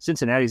Hurts.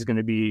 Cincinnati's going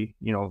to be,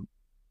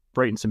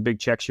 writing some big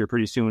checks here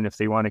pretty soon if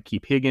they want to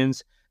keep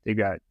Higgins. They've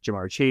got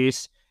Jamar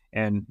Chase,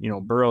 and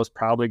Burrow's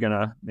probably going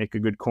to make a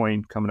good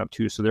coin coming up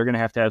too. So they're going to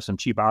have some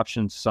cheap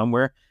options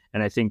somewhere.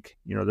 And I think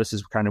this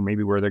is kind of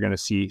maybe where they're going to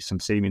see some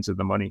savings of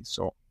the money.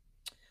 So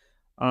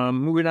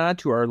moving on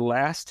to our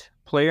last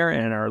player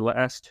and our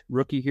last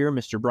rookie here,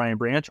 Mr. Brian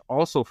Branch,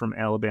 also from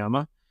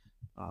Alabama.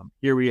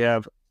 Here we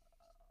have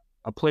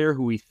a player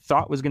who we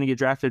thought was going to get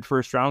drafted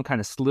first round,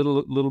 kind of slid a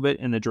little bit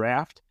in the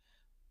draft.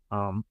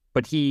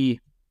 But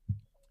he,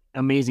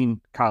 amazing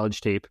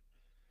college tape.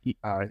 He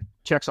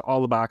checks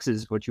all the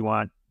boxes, what you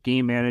want.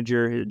 Game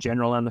manager,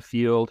 general on the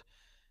field,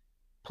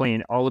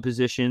 playing all the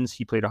positions.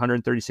 He played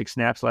 136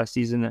 snaps last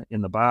season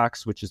in the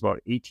box, which is about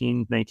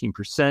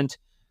 19%.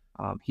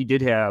 He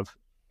did have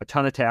a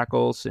ton of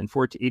tackles and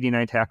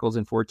 89 tackles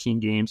in 14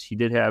 games. He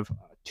did have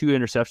 2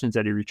 interceptions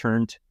that he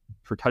returned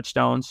for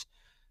touchdowns.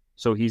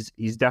 So he's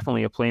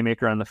definitely a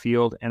playmaker on the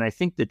field. And I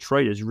think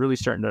Detroit is really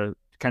starting to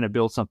kind of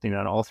build something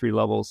on all 3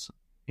 levels.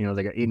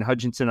 They got Aiden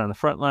Hutchinson on the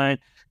front line.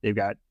 They've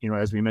got,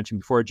 as we mentioned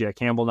before, Jack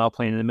Campbell now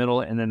playing in the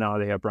middle. And then now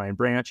they have Brian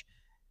Branch.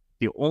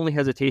 The only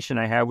hesitation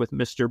I have with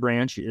Mr.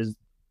 Branch is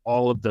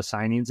all of the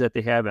signings that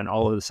they have and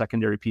all of the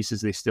secondary pieces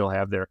they still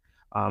have there.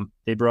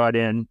 They brought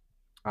in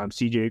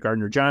CJ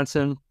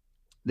Gardner-Johnson.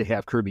 They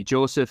have Kirby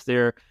Joseph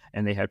there,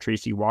 and they have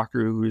Tracy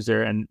Walker, who's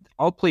there, and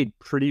all played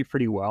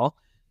pretty well.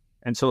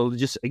 And so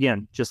just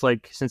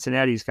like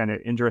Cincinnati's kind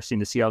of interesting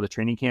to see how the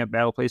training camp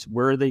battle plays.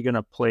 Where are they going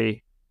to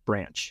play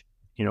Branch?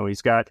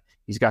 He's got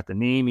the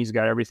name, he's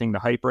got everything, the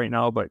hype right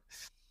now, but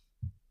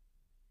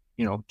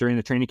during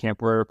the training camp,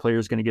 where are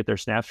players going to get their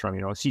snaps from?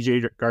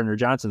 CJ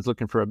Gardner-Johnson's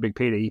looking for a big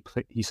payday.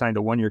 He signed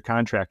a 1-year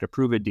contract, a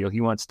prove-it deal.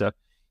 He wants to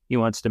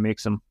make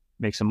some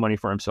money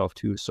for himself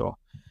too. So,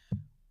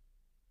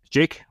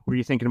 Jake, what are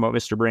you thinking about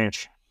Mr.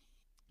 Branch?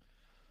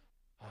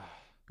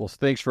 Well,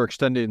 thanks for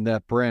extending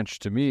that branch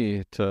to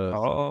me.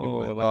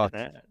 Look at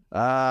that.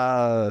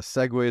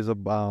 Segues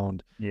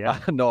abound. Yeah.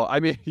 No, I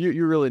mean,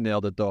 you really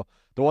nailed it, though.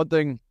 The one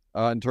thing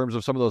in terms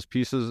of some of those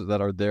pieces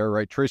that are there,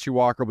 right? Tracy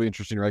Walker will be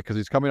interesting, right? Because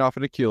he's coming off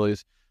an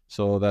Achilles,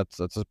 so that's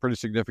a pretty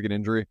significant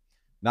injury.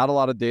 Not a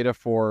lot of data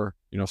for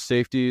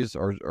safeties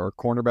or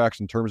cornerbacks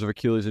in terms of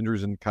Achilles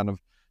injuries and kind of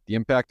the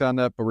impact on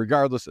that. But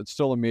regardless, it's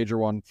still a major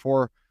one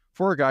for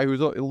a guy who's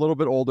a little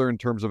bit older in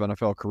terms of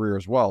NFL career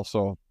as well.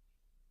 So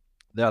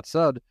that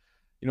said,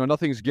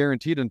 nothing's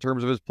guaranteed in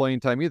terms of his playing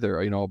time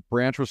either.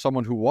 Branch was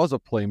someone who was a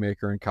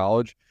playmaker in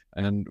college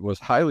and was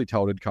highly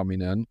touted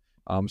coming in.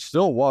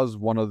 Still was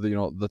one of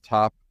the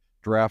top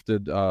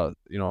drafted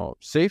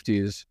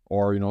safeties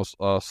or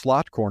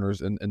slot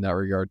corners in that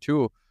regard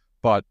too.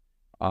 But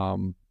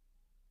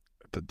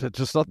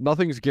just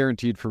nothing's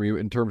guaranteed for me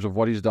in terms of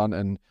what he's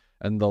done,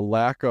 and the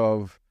lack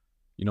of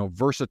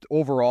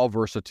overall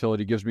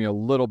versatility gives me a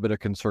little bit of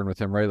concern with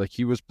him, right? Like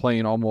he was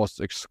playing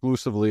almost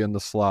exclusively in the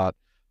slot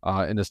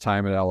in his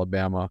time at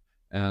Alabama.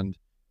 And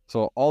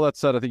so all that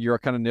said, I think you're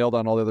kind of nailed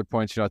on all the other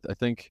points. I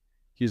think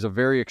he's a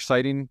very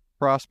exciting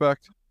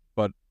prospect,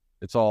 but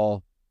it's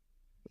all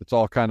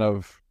kind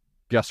of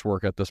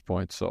guesswork at this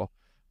point. So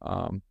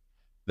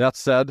that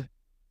said,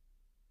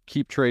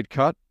 keep trade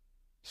cut.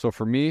 So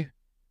for me,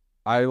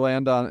 I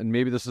land on, and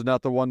maybe this is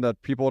not the one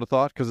that people would have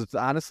thought, because it's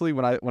honestly,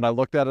 when I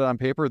looked at it on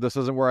paper, this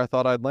isn't where I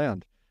thought I'd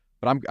land.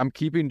 But I'm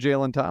keeping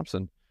Jalen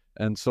Thompson.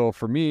 And so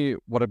for me,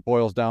 what it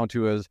boils down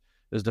to is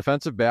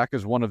defensive back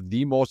is one of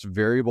the most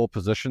variable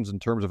positions in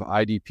terms of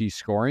IDP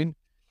scoring.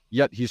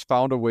 yet he's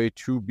found a way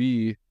to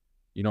be,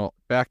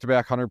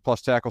 back-to-back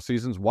 100-plus tackle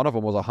seasons. One of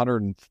them was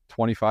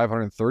 125,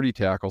 130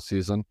 tackle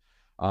season.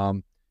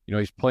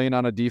 He's playing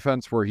on a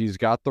defense where he's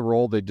got the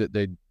role.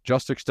 They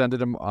just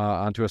extended him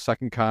onto a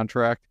second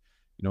contract.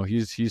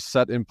 He's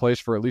set in place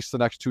for at least the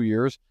next 2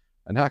 years.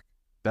 And heck,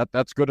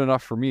 that's good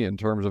enough for me in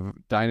terms of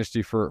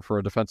dynasty for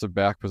a defensive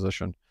back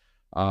position.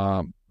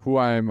 Who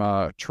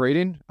I'm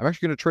trading, I'm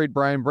actually going to trade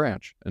Brian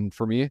Branch. And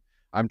for me,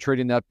 I'm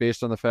trading that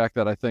based on the fact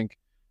that I think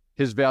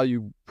his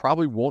value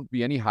probably won't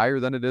be any higher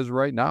than it is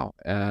right now.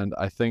 And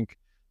I think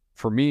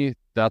for me,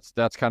 that's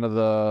kind of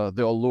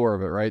the allure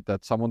of it, right?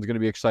 That someone's going to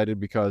be excited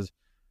because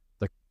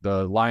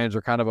the Lions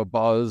are kind of a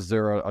buzz.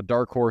 They're a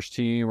dark horse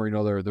team,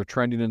 or they're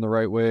trending in the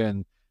right way,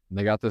 and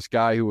they got this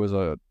guy who was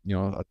a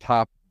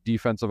top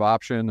defensive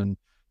option, and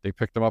they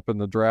picked him up in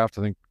the draft,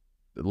 I think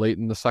late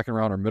in the second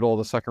round or middle of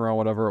the second round,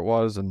 whatever it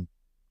was. And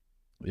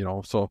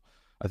so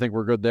I think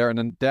we're good there. And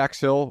then Dax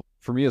Hill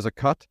for me is a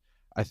cut.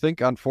 I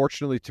think,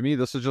 unfortunately, to me,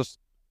 this is just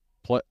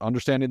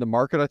understanding the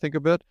market, I think, a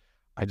bit.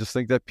 I just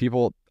think that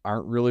people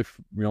aren't really,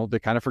 they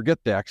kind of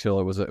forget Dax Hill.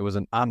 It was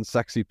an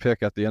unsexy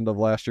pick at the end of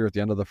last year, at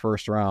the end of the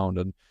first round,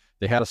 and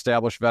they had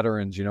established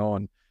veterans,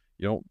 and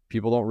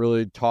people don't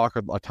really talk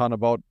a ton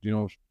about,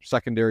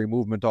 secondary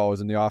movement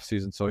always in the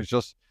offseason. So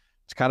it's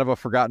kind of a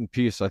forgotten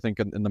piece, I think,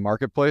 in the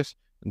marketplace.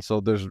 And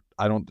so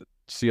I don't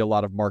see a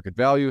lot of market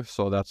value.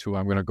 So that's who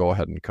I'm going to go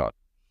ahead and cut.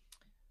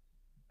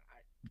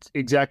 It's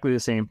exactly the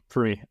same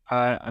for me.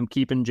 I'm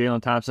keeping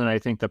Jalen Thompson. I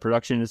think the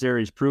production is there.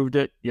 He's proved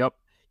it. Yep.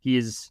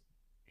 He's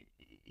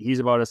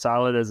about as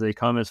solid as they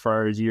come as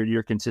far as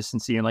year-to-year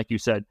consistency. And like you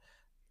said,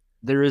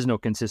 there is no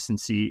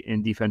consistency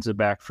in defensive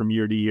back from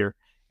year to year.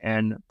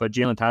 But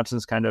Jalen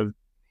Thompson's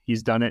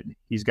he's done it.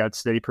 He's got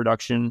steady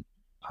production.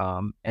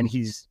 And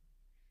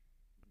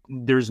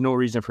there's no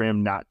reason for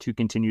him not to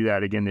continue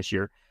that again this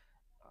year.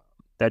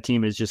 That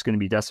team is just going to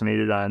be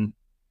decimated on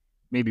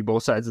maybe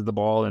both sides of the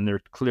ball, and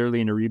they're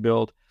clearly in a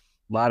rebuild.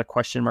 A lot of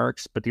question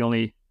marks, but the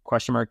only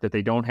question mark that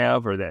they don't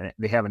have, or that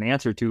they have an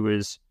answer to,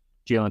 is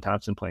Jalen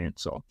Thompson playing.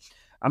 So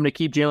I'm going to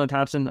keep Jalen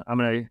Thompson. I'm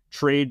going to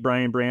trade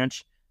Brian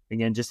Branch.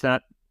 Again, just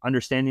not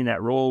understanding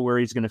that role, where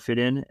he's going to fit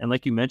in. And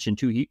like you mentioned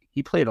too,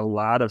 he played a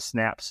lot of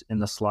snaps in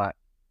the slot.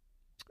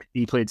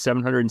 He played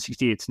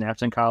 768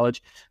 snaps in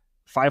college.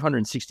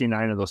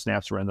 569 of those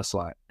snaps were in the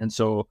slot. And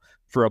so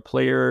for a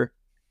player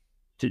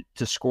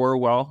to score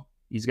well,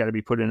 he's got to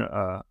be put in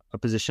a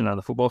position on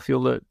the football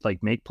field to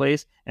make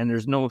plays. And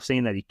there's no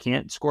saying that he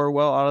can't score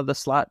well out of the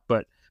slot.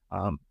 But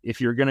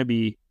if you're going to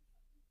be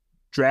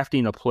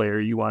drafting a player,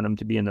 you want him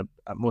to be in the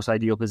most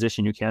ideal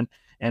position you can.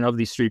 And of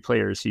these three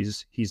players,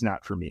 he's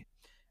not for me.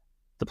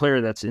 The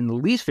player that's in the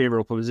least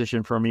favorable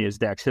position for me is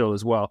Dax Hill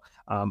as well.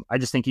 I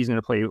just think he's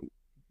going to play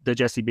the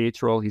Jesse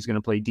Bates role. He's going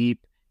to play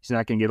deep. He's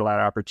not going to get a lot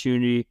of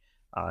opportunity.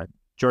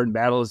 Jordan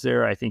Battle is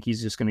there. I think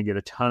he's just going to get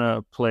a ton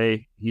of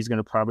play. He's going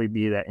to probably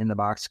be that in the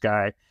box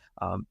guy.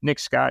 Nick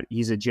Scott,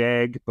 he's a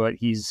Jag, but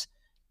he's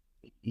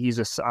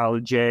a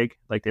solid Jag.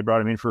 They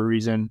brought him in for a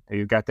reason.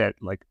 They've got that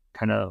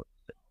kind of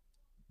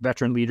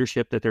veteran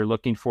leadership that they're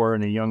looking for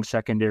in a young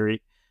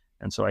secondary.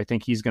 And so I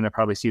think he's going to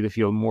probably see the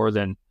field more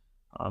than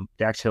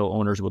Dax Hill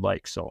owners would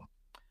like. So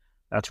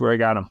that's where I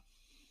got him.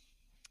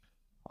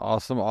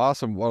 Awesome.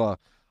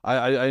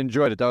 I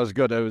enjoyed it. That was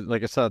good. It was,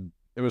 like I said,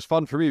 it was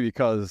fun for me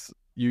because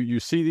you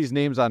see these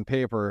names on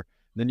paper,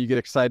 then you get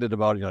excited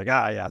about it. You're like,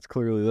 yeah, it's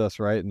clearly this,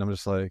 right? And I'm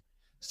just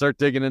start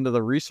digging into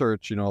the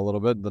research, a little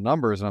bit, the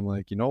numbers, and I'm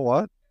like, you know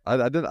what?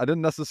 I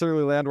didn't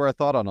necessarily land where I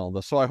thought on all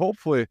this. So I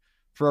hopefully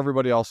for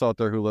everybody else out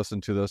there who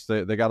listened to this,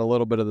 they got a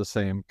little bit of the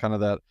same kind of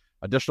that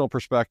additional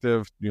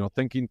perspective,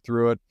 thinking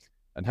through it.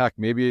 And heck,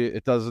 maybe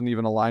it doesn't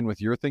even align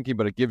with your thinking,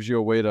 but it gives you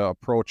a way to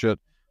approach it.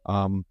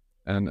 And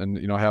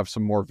have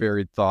some more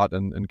varied thought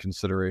and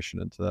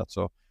consideration into that.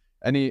 So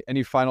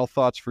any final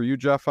thoughts for you,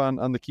 Jeff,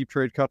 on the keep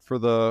trade cut for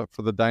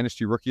the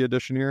Dynasty Rookie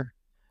Edition here?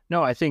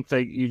 No, I think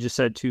like you just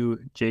said too,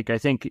 Jake, I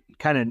think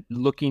kind of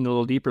looking a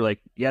little deeper,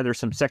 there's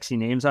some sexy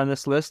names on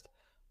this list,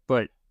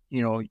 but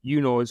you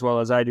know as well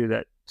as I do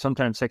that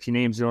sometimes sexy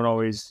names don't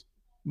always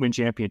win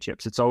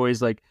championships. It's always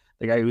the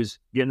guy who's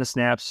getting the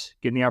snaps,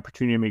 getting the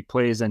opportunity to make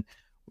plays. And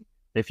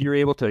if you're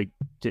able to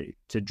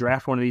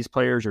draft one of these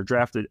players or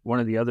draft one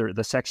of the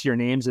sexier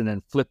names and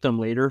then flip them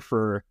later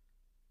for,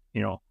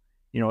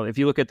 if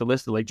you look at the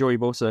list of Joey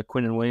Bosa,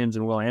 Quinnen Williams,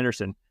 and Will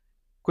Anderson,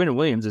 Quinnen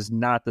Williams is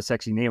not the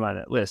sexy name on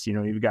that list.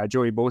 You've got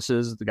Joey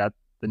Bosa's got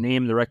the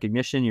name, the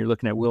recognition. You're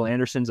looking at Will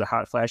Anderson's a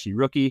hot, flashy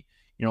rookie,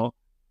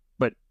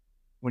 but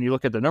when you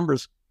look at the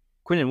numbers,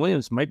 Quinnen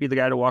Williams might be the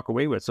guy to walk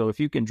away with. So if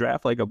you can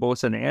draft a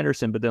Bosa and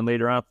Anderson, but then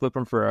later on flip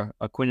them for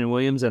a Quinnen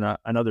Williams and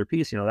another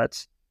piece,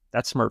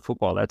 that's smart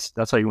football. That's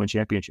how you win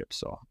championships.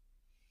 So,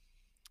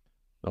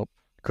 nope,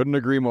 couldn't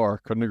agree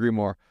more.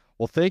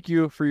 Well, thank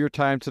you for your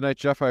time tonight,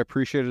 Jeff. I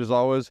appreciate it as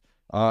always.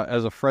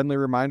 As a friendly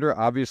reminder,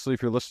 obviously,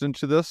 if you're listening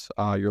to this,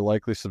 you're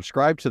likely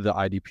subscribed to the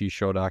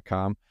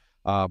idpshow.com.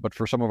 But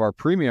for some of our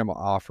premium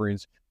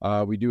offerings,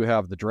 we do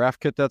have the draft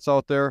kit that's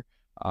out there.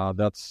 I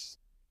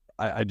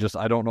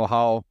don't know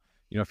how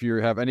if you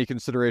have any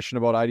consideration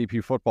about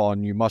IDP football,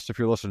 and you must if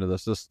you're listening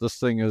to this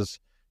thing is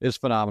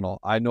phenomenal.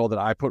 I know that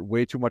I put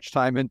way too much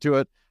time into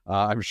it.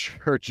 I'm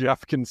sure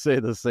Jeff can say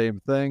the same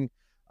thing.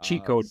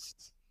 Cheat code.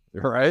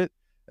 Right?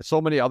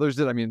 So many others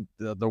did. I mean,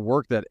 the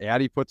work that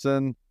Addy puts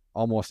in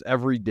almost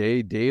every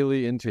day,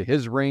 daily, into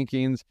his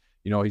rankings.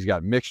 He's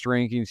got mixed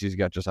rankings. He's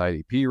got just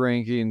IDP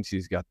rankings.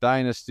 He's got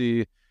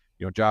Dynasty.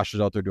 Josh is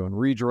out there doing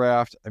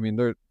redraft. I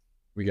mean,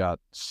 we got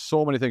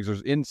so many things.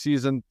 There's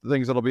in-season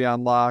things that'll be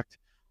unlocked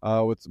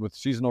with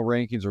seasonal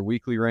rankings or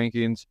weekly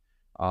rankings.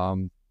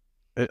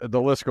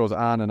 The list goes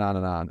on and on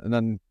and on. And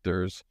then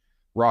there's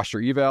roster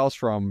evals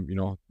from,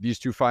 these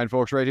two fine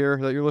folks right here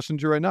that you're listening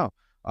to right now.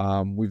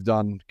 We've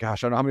done,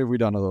 gosh, I don't know how many have we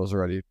done of those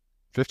already?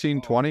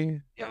 15,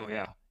 20? Oh,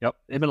 yeah. Yep.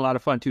 They've been a lot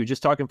of fun, too.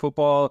 Just talking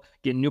football,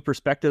 getting new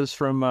perspectives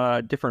from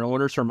different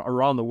owners from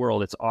around the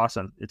world. It's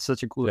awesome. It's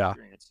such a cool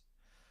experience.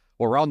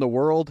 Well, around the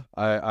world,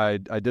 I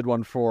did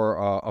one for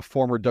a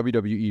former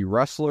WWE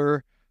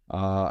wrestler.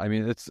 I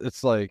mean,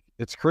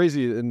 it's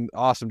crazy and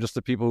awesome, just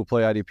the people who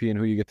play IDP and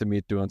who you get to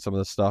meet doing some of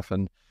this stuff.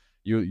 And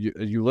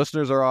you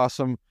listeners are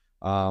awesome,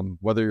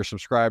 whether you're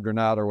subscribed or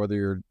not, or whether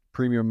you're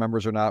premium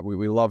members or not.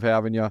 We love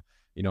having you,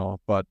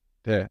 but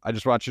hey, I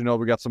just want you to know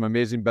we got some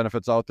amazing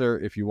benefits out there.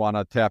 If you want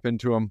to tap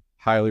into them,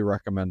 highly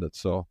recommend it.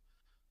 So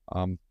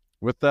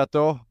with that,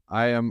 though,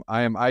 I am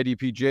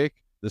IDP Jake.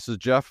 This is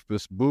Jeff,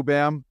 this Boo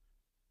Bam,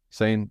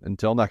 saying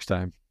until next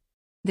time.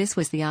 This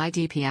was the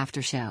IDP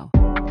After Show.